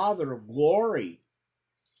 the Father of glory,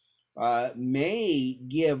 may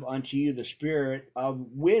give unto you the spirit of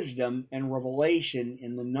wisdom and revelation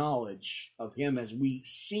in the knowledge of him, as we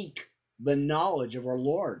seek the knowledge of our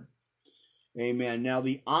Lord. Amen. Now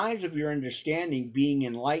the eyes of your understanding being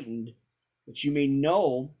enlightened, that you may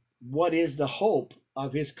know what is the hope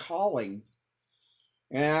of his calling,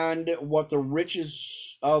 and what the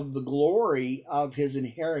riches of the glory of his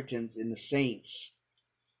inheritance in the saints,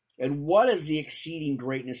 and what is the exceeding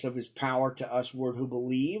greatness of his power to usward who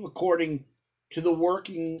believe, according to the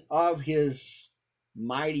working of his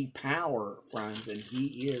mighty power, friends, and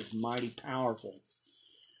he is mighty powerful,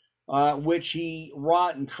 which he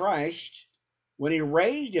wrought in Christ, when he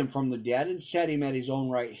raised him from the dead and set him at his own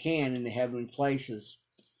right hand in the heavenly places,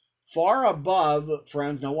 far above,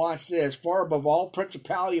 friends, now watch this, far above all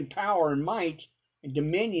principality and power and might and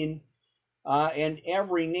dominion, and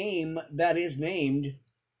every name that is named,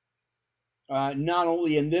 not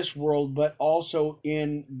only in this world, but also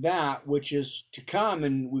in that which is to come.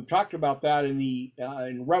 And we've talked about that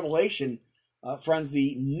in Revelation, friends,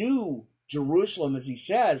 the new Jerusalem, as he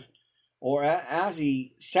says, or as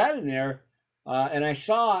he said in there, and I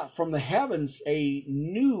saw from the heavens a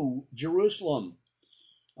new Jerusalem.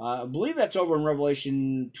 I believe that's over in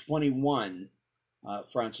Revelation 21,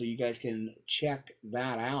 friends, so you guys can check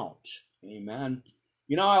that out. Amen.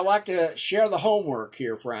 You know, I like to share the homework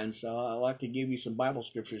here, friends. I like to give you some Bible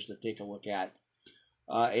scriptures to take a look at.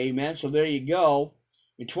 Amen. So there you go.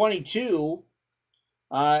 In 22,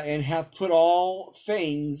 and have put all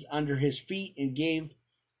things under his feet, and gave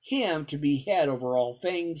him to be head over all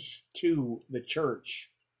things to the church,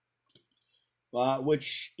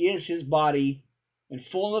 which is his body, and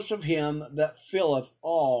fullness of him that filleth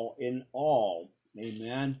all in all.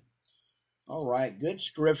 Amen. All right, good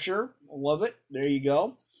scripture. Love it. There you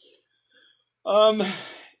go. And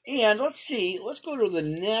let's see. Let's go to the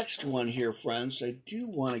next one here, friends. I do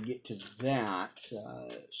want to get to that.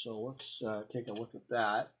 So let's take a look at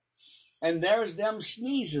that. And there's them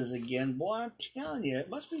sneezes again. Boy, I'm telling you, it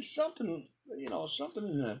must be something, something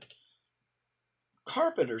in the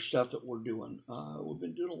carpet or stuff that we're doing. We've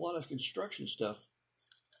been doing a lot of construction stuff.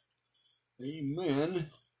 Amen.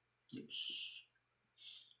 Oops.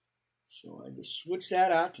 So I just switched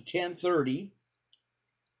that out to 10:30.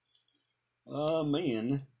 Oh,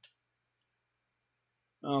 man.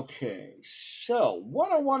 Okay, so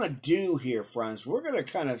what I want to do here, friends, we're going to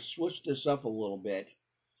kind of switch this up a little bit.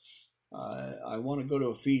 I want to go to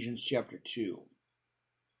Ephesians chapter 2.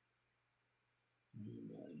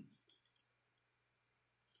 Amen.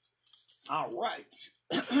 All right.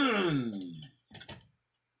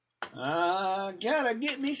 Gotta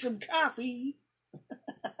get me some coffee.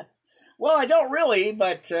 Well, I don't really,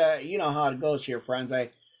 but you know how it goes here, friends. I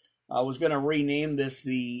was going to rename this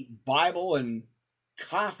the Bible and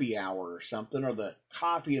Coffee Hour or something, or the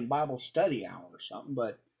Coffee and Bible Study Hour or something,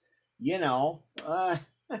 but,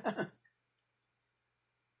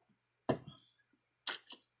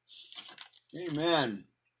 Amen.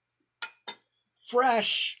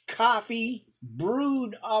 Fresh coffee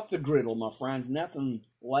brewed off the griddle, my friends. Nothing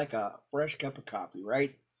like a fresh cup of coffee,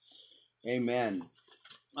 right? Amen.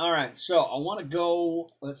 All right, so I want to go,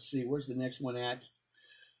 let's see, where's the next one at?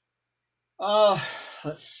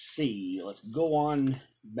 Let's see, let's go on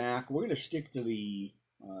back. We're going to stick to the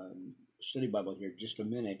study Bible here just a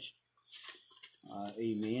minute.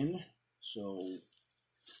 Amen. So,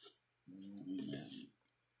 amen.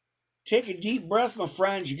 Take a deep breath, my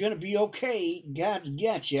friends. You're going to be okay. God's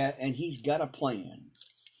got you, and he's got a plan.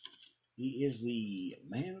 He is the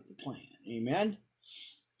man with the plan. Amen.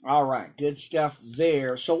 All right, good stuff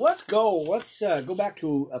there. So let's go. Let's go back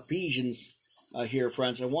to Ephesians here,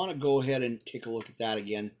 friends. I want to go ahead and take a look at that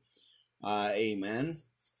again. Amen.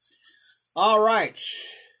 All right.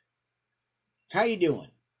 How you doing?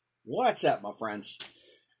 What's up, my friends?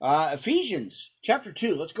 Ephesians chapter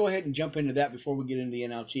 2. Let's go ahead and jump into that before we get into the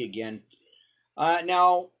NLT again.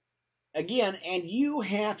 Now, again, and you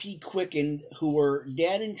hath he quickened who were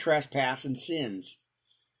dead in trespass and sins.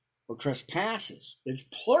 Or trespasses. It's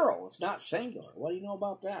plural. It's not singular. What do you know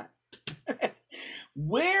about that?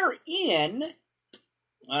 Wherein,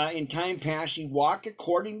 in time past, ye walked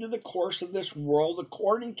according to the course of this world,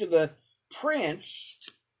 according to the prince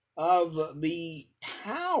of the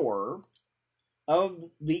power of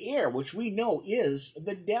the air, which we know is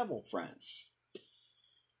the devil, friends.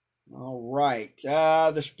 All right.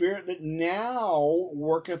 The spirit that now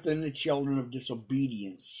worketh in the children of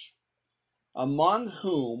disobedience, among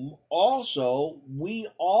whom also we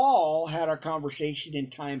all had our conversation in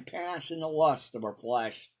time past in the lust of our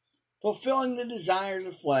flesh, fulfilling the desires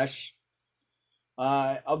of flesh,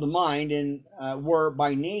 of the mind, and were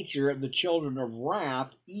by nature the children of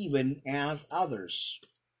wrath, even as others.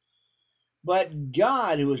 But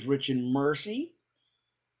God, who is rich in mercy,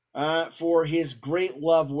 for his great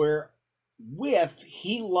love wherewith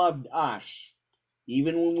he loved us,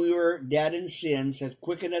 even when we were dead in sins, hath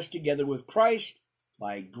quickened us together with Christ.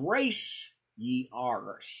 By grace ye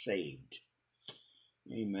are saved.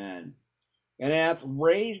 Amen. And hath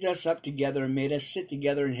raised us up together and made us sit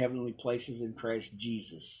together in heavenly places in Christ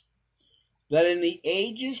Jesus, that in the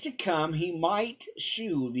ages to come he might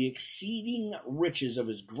shew the exceeding riches of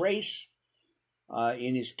his grace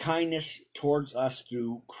in his kindness towards us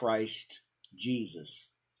through Christ Jesus.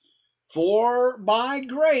 For by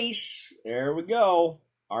grace, there we go,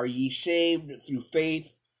 are ye saved through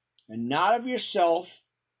faith, and not of yourself,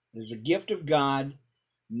 it is a gift of God,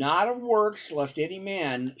 not of works, lest any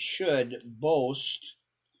man should boast.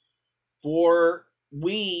 For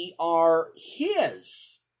we are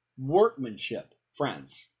his workmanship,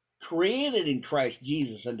 friends, created in Christ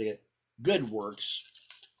Jesus unto good works,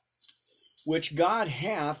 which God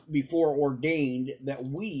hath before ordained that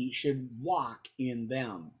we should walk in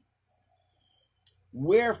them.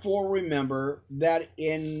 Wherefore remember that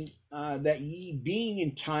that ye being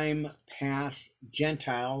in time past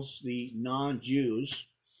Gentiles, the non-Jews,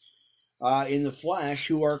 in the flesh,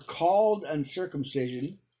 who are called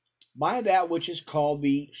uncircumcision by that which is called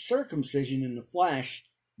the circumcision in the flesh,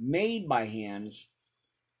 made by hands,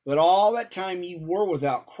 but all that time ye were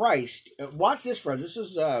without Christ. Watch this, friends. This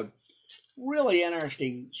is really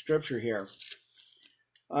interesting scripture here.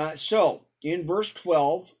 So, in verse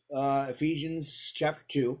 12, Ephesians chapter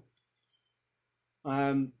 2,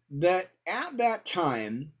 that at that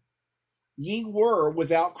time ye were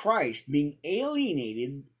without Christ, being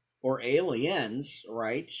alienated, or aliens,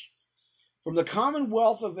 right, from the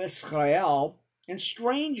commonwealth of Israel, and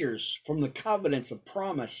strangers from the covenants of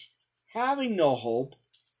promise, having no hope,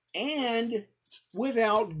 and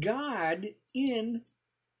without God in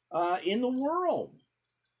the world,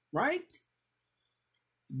 right?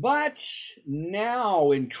 But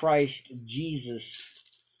now in Christ Jesus,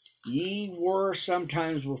 ye were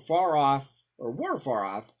sometimes were far off,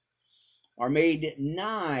 are made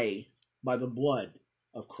nigh by the blood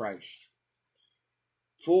of Christ.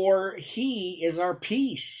 For he is our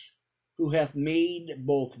peace, who hath made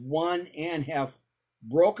both one, and hath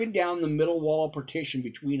broken down the middle wall of partition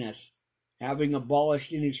between us, having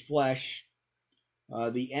abolished in his flesh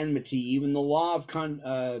the enmity, even the law of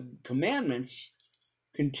commandments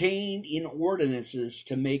contained in ordinances,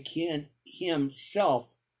 to make himself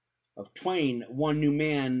of twain one new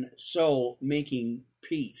man, so making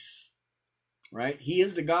peace. Right? He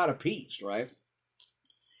is the God of peace, right?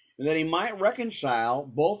 And that he might reconcile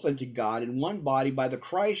both unto God in one body by the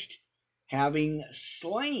Christ, having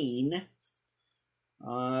slain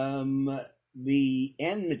the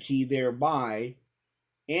enmity thereby,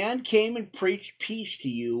 and came and preached peace to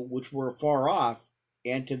you which were far off,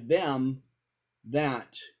 and to them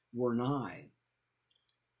that were nigh.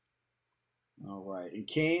 All right. And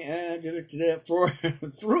came for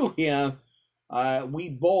through him we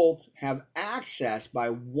both have access by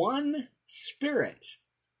one Spirit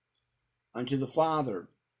unto the Father.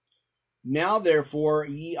 Now therefore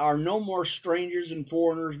ye are no more strangers and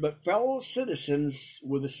foreigners, but fellow citizens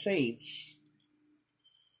with the saints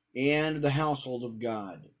and the household of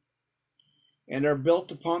God, and are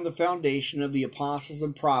built upon the foundation of the apostles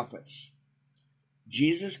and prophets,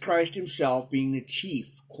 Jesus Christ himself being the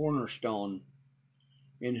chief cornerstone,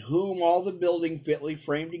 in whom all the building fitly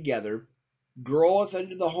framed together groweth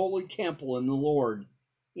unto the holy temple in the Lord.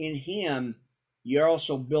 In him ye are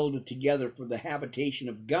also builded together for the habitation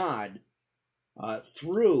of God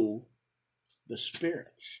through the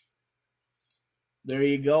Spirit. There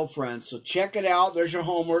you go, friends. So check it out. There's your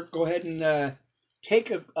homework. Go ahead and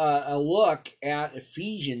take a look at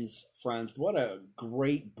Ephesians, friends. What a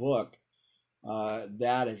great book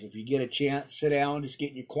that is. If you get a chance, sit down, just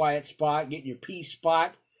get in your quiet spot, get in your peace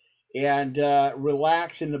spot, and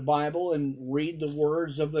relax in the Bible and read the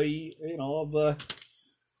words of the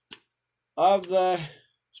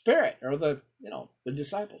Spirit, or the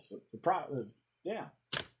disciples,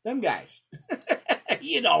 them guys.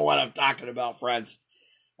 You know what I'm talking about, friends.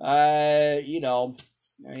 Amen.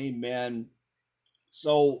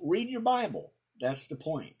 So read your Bible. That's the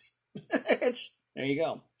point. There you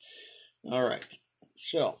go. All right.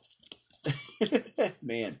 So,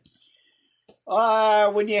 man.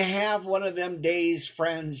 When you have one of them days,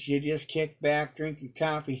 friends, you just kick back, drink your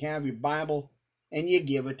coffee, have your Bible, and you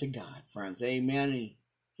give it to God, friends. Amen. And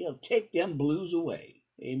He'll take them blues away.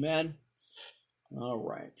 Amen. All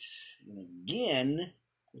right. And again,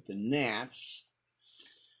 with the gnats,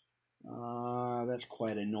 that's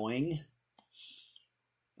quite annoying.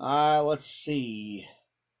 Let's see.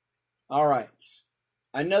 All right.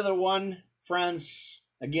 Another one, friends.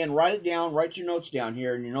 Again, write it down. Write your notes down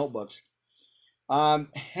here in your notebooks.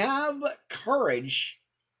 Have courage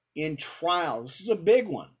in trials. This is a big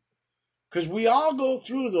one, because we all go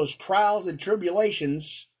through those trials and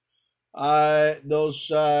tribulations, those,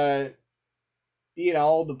 the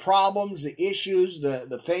problems, the issues,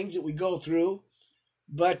 the things that we go through.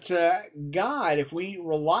 But God, if we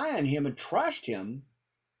rely on Him and trust Him,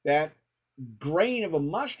 that grain of a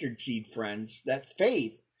mustard seed, friends, that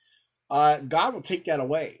faith, God will take that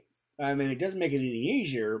away. I mean, it doesn't make it any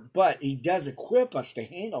easier, but He does equip us to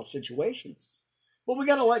handle situations. But we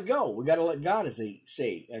got to let go. We got to let God, as they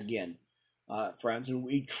say again, friends, and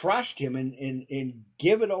we trust Him and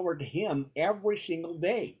give it over to Him every single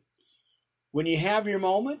day. When you have your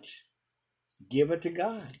moment, give it to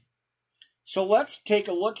God. So let's take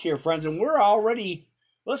a look here, friends, and we're already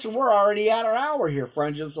at our hour here,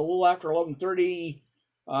 friends. It's a little after 11:30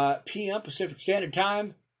 p.m. Pacific Standard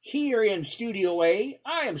Time. Here in Studio A,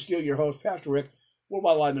 I am still your host, Pastor Rick,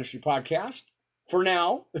 Worldwide Live Ministry Podcast, for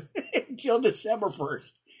now, until December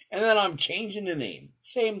 1st. And then I'm changing the name.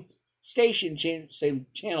 Same station, same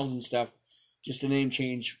channels and stuff, just a name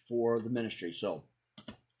change for the ministry. So,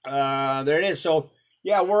 there it is. So,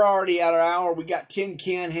 yeah, we're already at our hour. We got Tin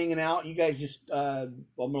Can hanging out. You guys just, I'm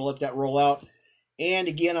going to let that roll out. And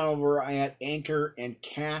again, over at Anchor and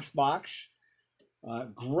Castbox.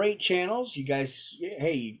 Great channels, you guys.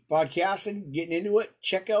 Hey, podcasting, getting into it.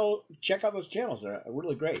 Check out those channels. They're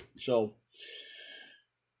really great. So,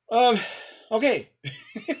 okay,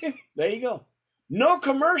 there you go. No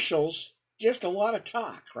commercials, just a lot of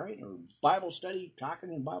talk, right? Or Bible study,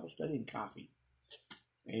 talking and Bible study and coffee.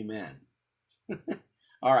 Amen.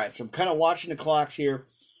 All right, so I'm kind of watching the clocks here.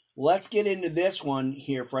 Let's get into this one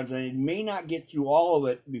here, friends. I may not get through all of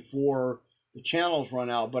it before the channels run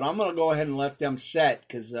out, but I'm going to go ahead and let them set,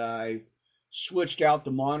 because I switched out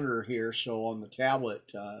the monitor here, so on the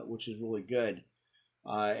tablet, which is really good.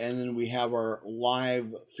 And then we have our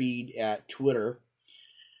live feed at Twitter.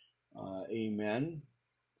 Amen.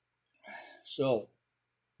 So,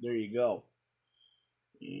 there you go.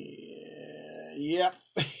 Yep.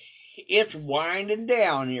 It's winding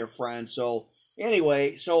down here, friends. So,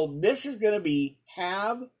 anyway, so this is going to be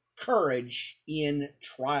have courage in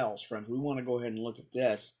trials, friends. We want to go ahead and look at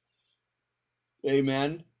this.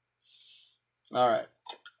 Amen. All right.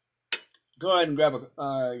 Go ahead and grab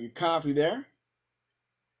your coffee there.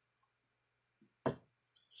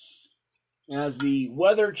 As the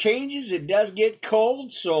weather changes, it does get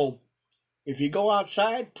cold, so if you go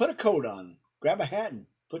outside, put a coat on. Grab a hat and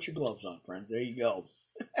put your gloves on, friends. There you go.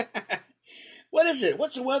 What is it?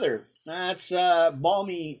 What's the weather? It's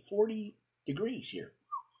balmy 40 degrees here.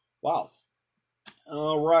 Wow.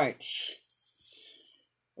 All right.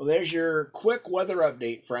 Well, there's your quick weather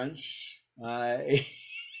update, friends.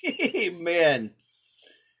 Amen.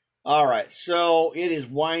 All right. So it is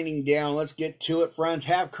winding down. Let's get to it, friends.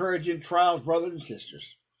 Have courage in trials, brothers and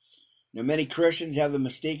sisters. Now, many Christians have the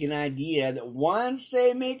mistaken idea that once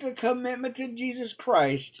they make a commitment to Jesus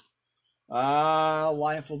Christ,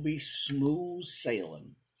 life will be smooth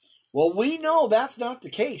sailing. Well, we know that's not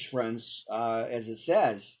the case, friends, as it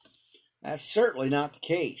says. That's certainly not the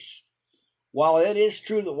case. While it is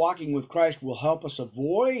true that walking with Christ will help us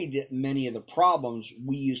avoid many of the problems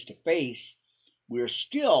we used to face, we're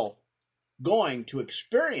still going to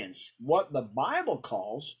experience what the Bible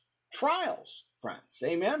calls trials, friends.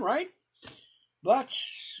 Amen, right? But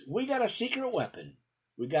we got a secret weapon.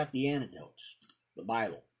 We got the antidote, the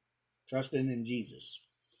Bible, trusting in Jesus.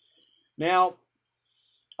 Now,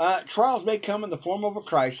 trials may come in the form of a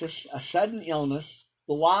crisis, a sudden illness,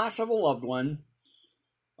 the loss of a loved one,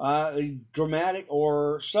 a dramatic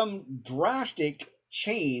or some drastic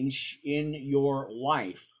change in your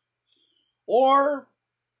life. Or,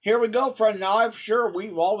 here we go, friends. Now, I'm sure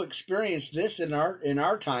we've all experienced this in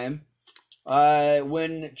our time,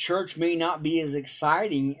 when church may not be as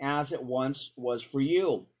exciting as it once was for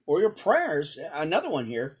you. Or your prayers, another one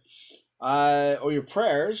here, or your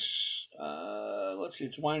prayers, let's see,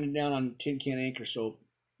 it's winding down on Tin Can Anchor, so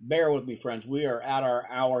bear with me, friends. We are at our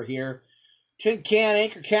hour here. Tin Can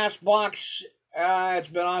Anchor Castbox. It's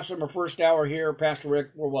been awesome. Our first hour here, Pastor Rick,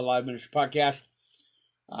 Worldwide Live Ministry Podcast.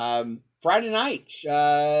 Friday night,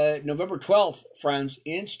 November 12th, friends,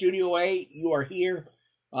 in Studio A. You are here.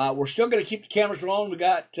 We're still going to keep the cameras rolling. We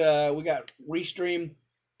got Restream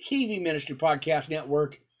TV Ministry Podcast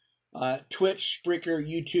Network, Twitch, Spreaker,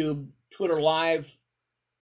 YouTube, Twitter Live,